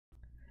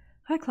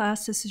Hi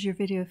class, this is your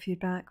video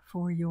feedback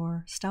for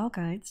your style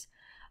guides.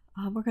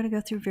 We're going to go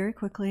through very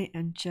quickly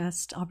and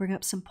I'll bring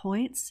up some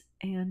points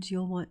and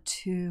you'll want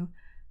to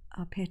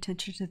pay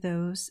attention to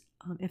those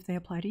if they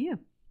apply to you.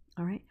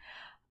 All right.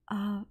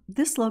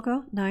 This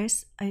logo,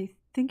 nice. I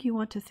think you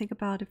want to think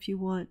about if you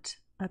want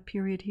a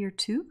period here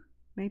too,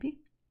 maybe.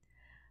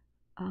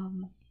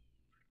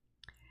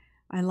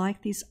 I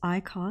like these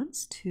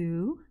icons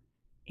too,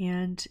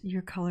 and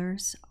your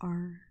colors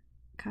are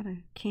kind of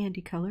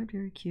candy colored,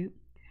 very cute.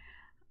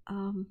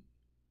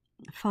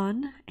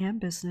 Fun and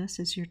business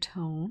is your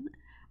tone.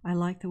 I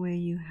like the way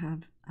you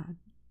have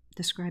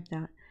described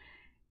that.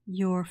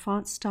 Your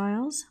font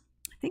styles,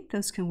 I think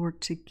those can work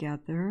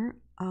together.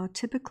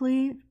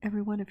 Typically,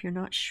 everyone, if you're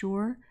not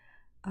sure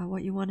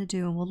what you want to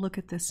do, and we'll look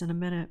at this in a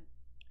minute,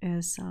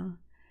 is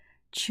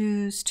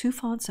choose 2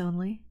 fonts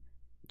only.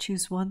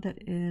 Choose one that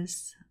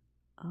is,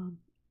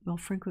 well,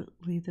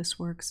 frequently this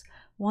works,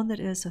 one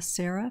that is a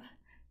serif,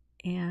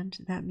 and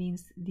that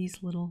means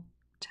these little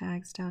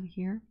tags down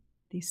here,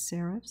 these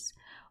serifs,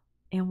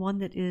 and one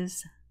that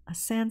is a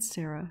sans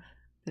serif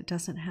that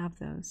doesn't have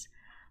those.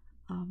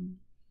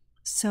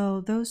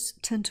 So those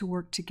tend to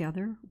work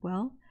together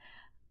well.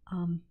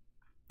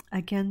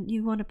 Again,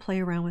 you want to play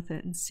around with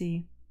it and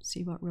see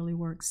what really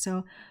works.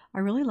 So I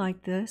really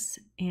like this,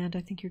 and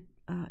I think you're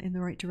in the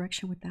right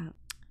direction with that.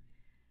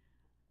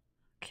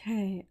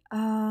 Okay,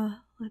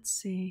 let's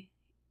see.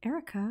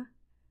 Erica,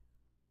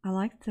 I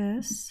like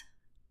this.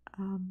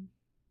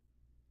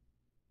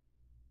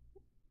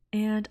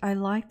 And I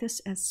like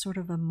this as sort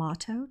of a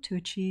motto: to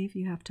achieve,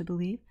 you have to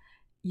believe.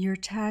 Your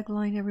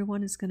tagline,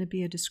 everyone, is going to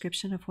be a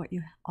description of what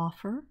you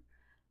offer,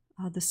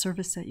 the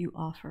service that you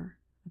offer.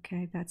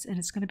 Okay, and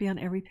it's going to be on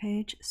every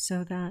page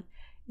so that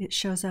it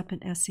shows up in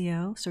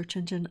SEO, search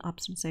engine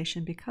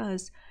optimization,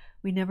 because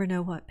we never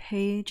know what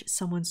page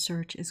someone's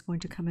search is going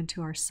to come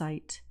into our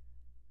site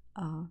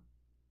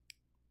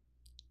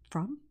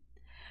from.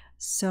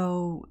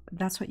 So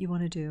that's what you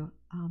want to do.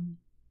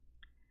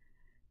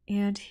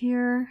 And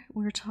here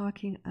we're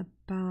talking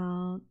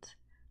about,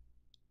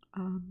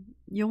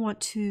 you'll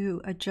want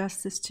to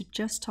adjust this to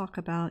just talk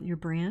about your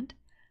brand.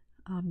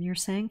 You're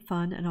saying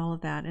fun and all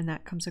of that, and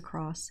that comes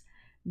across.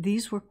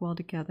 These work well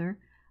together.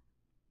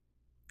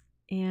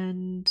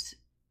 And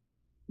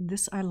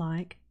this I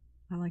like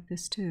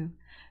this too.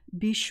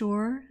 Be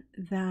sure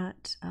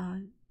that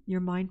you're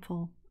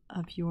mindful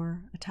of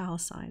your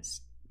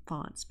italicized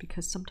fonts,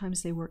 because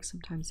sometimes they work,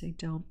 sometimes they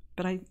don't.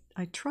 But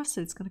I trust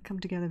that it's going to come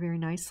together very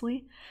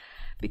nicely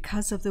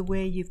because of the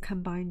way you've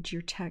combined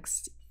your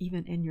text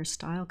even in your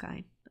style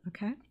guide.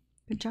 Okay,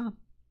 good job.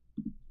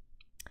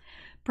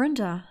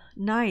 Brenda,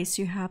 nice.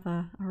 You have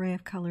an array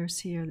of colors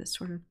here that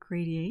sort of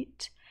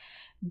gradiate.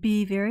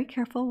 Be very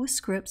careful with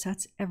scripts.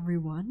 That's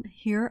everyone.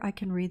 Here I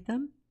can read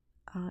them.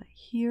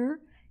 Here,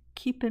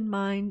 keep in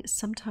mind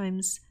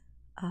sometimes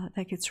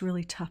that gets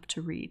really tough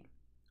to read.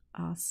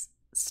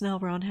 Snell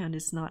roundhand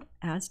is not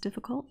as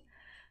difficult.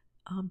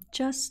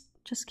 Just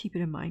keep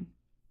it in mind.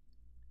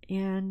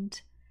 And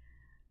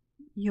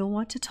you'll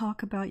want to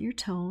talk about your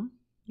tone.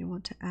 You'll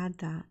want to add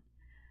that.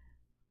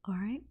 All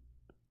right.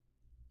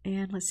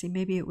 And let's see,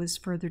 maybe it was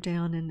further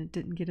down and it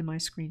didn't get in my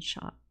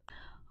screenshot.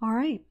 All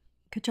right,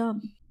 good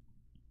job.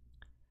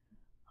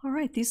 All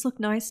right, these look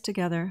nice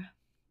together.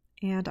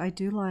 And I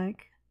do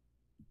like,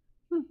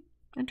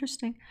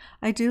 interesting.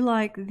 I do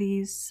like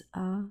these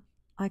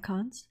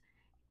icons.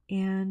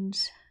 And,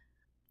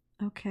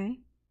 okay.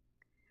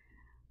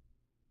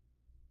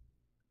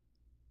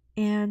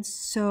 And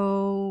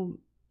so,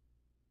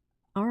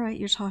 all right,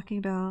 you're talking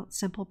about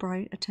simple,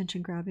 bright,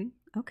 attention grabbing.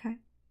 Okay.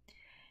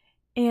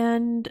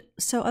 And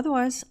so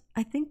otherwise,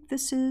 I think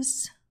this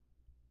is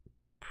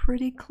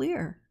pretty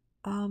clear.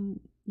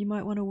 You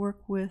might want to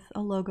work with a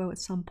logo at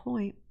some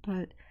point,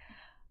 but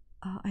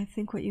I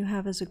think what you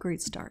have is a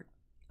great start.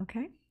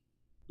 Okay?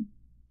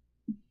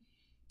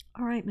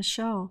 All right,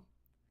 Michelle.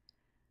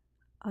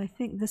 I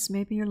think this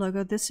may be your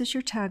logo. This is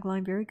your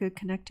tagline. Very good.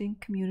 Connecting,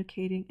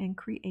 communicating, and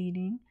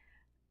creating.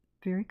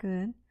 Very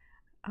good.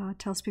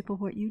 Tells people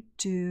what you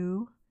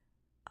do.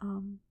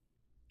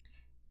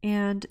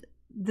 And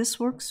this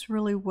works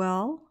really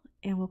well,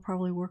 and we'll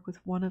probably work with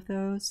one of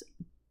those.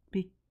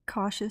 Be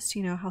cautious,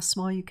 you know, how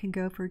small you can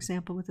go, for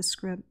example, with a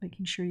script,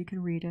 making sure you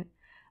can read it.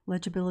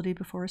 Legibility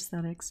before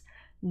aesthetics.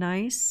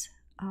 Nice.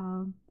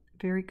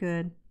 Very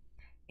good.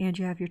 And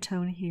you have your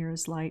tone here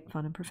is light,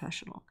 fun, and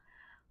professional.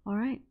 All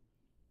right.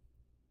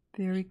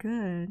 Very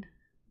good.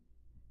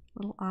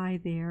 Little eye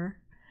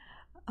there.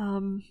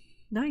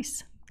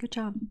 Nice. Good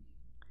job.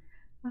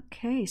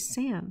 Okay,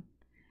 Sam.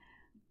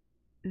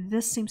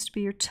 This seems to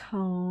be your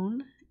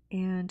tone,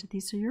 and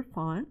these are your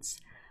fonts.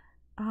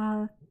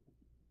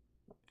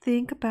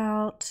 Think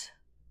about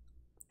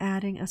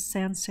adding a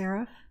sans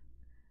serif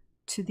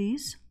to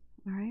these.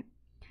 All right.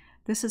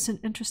 This is an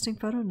interesting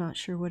photo. Not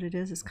sure what it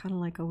is. It's kind of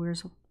like a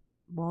Where's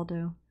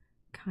Waldo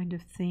kind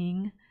of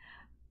thing.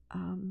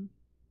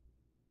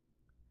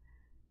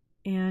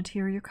 And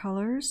here are your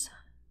colors.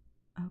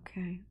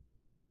 Okay.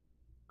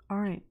 All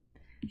right.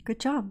 Good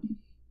job.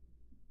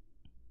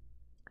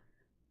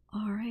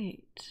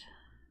 right.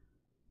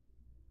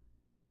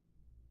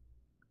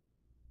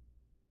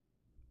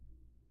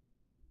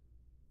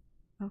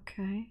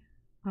 Okay,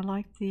 I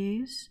like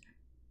these.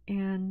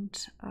 And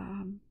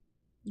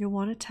you'll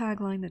want a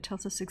tagline that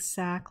tells us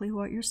exactly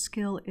what your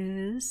skill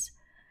is.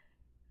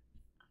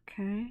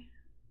 Okay.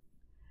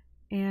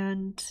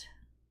 And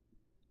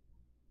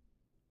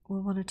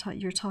we'll want to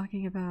you're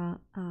talking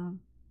about,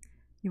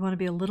 you want to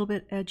be a little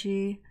bit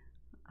edgy,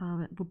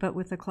 but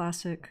with a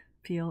classic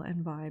feel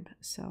and vibe.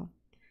 So,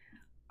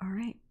 all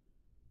right.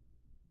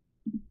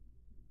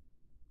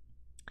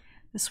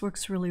 This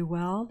works really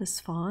well, this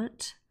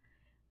font.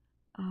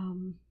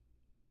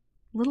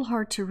 A little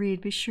hard to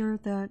read. Be sure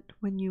that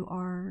when you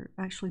are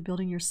actually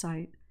building your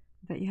site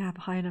that you have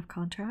high enough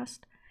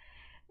contrast,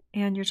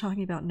 and you're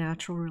talking about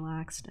natural,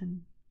 relaxed,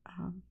 and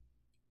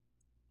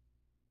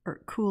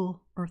or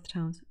cool earth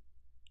tones.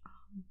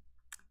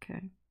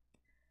 Okay.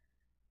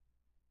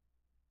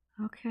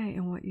 Okay,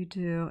 and what you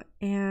do,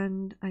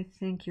 and I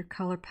think your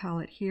color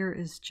palette here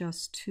is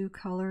just 2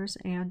 colors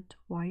and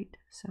white,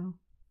 so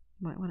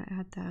you might want to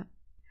add that.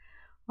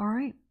 All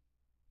right,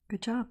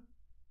 good job.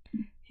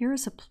 Here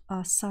is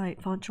a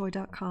site,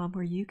 fontjoy.com,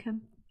 where you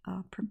can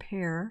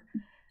prepare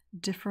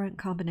different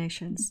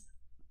combinations.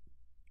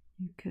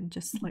 You can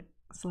just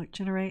select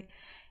generate,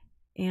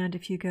 and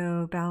if you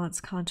go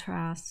balance,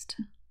 contrast,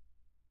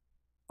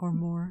 or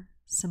more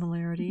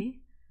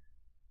similarity,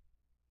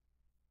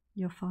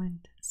 you'll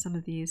find some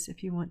of these.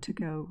 If you want to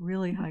go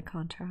really high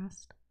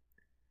contrast,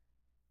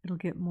 it'll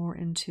get more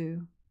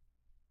into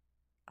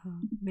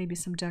maybe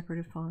some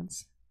decorative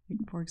fonts,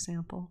 for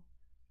example.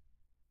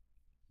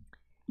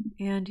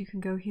 And you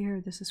can go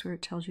here. This is where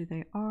it tells you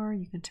they are.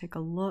 You can take a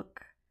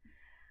look.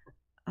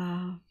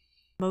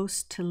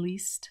 Most to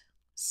least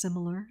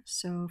similar.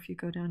 So if you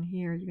go down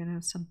here, you're going to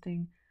have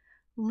something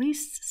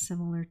least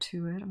similar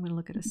to it. I'm going to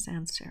look at a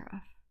sans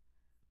serif.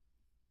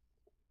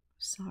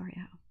 Sorry.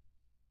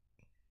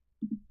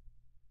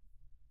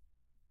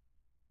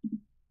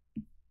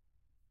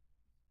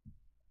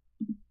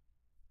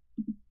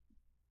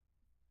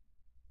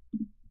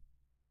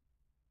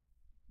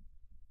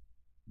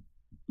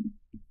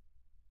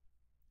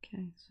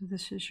 Okay, so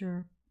this is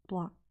your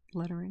block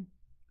lettering,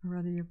 or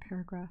rather your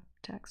paragraph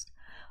text.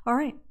 All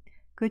right,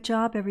 good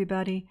job,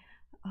 everybody.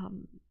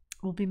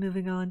 We'll be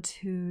moving on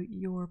to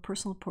your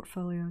personal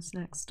portfolios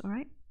next. All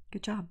right,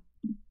 good job.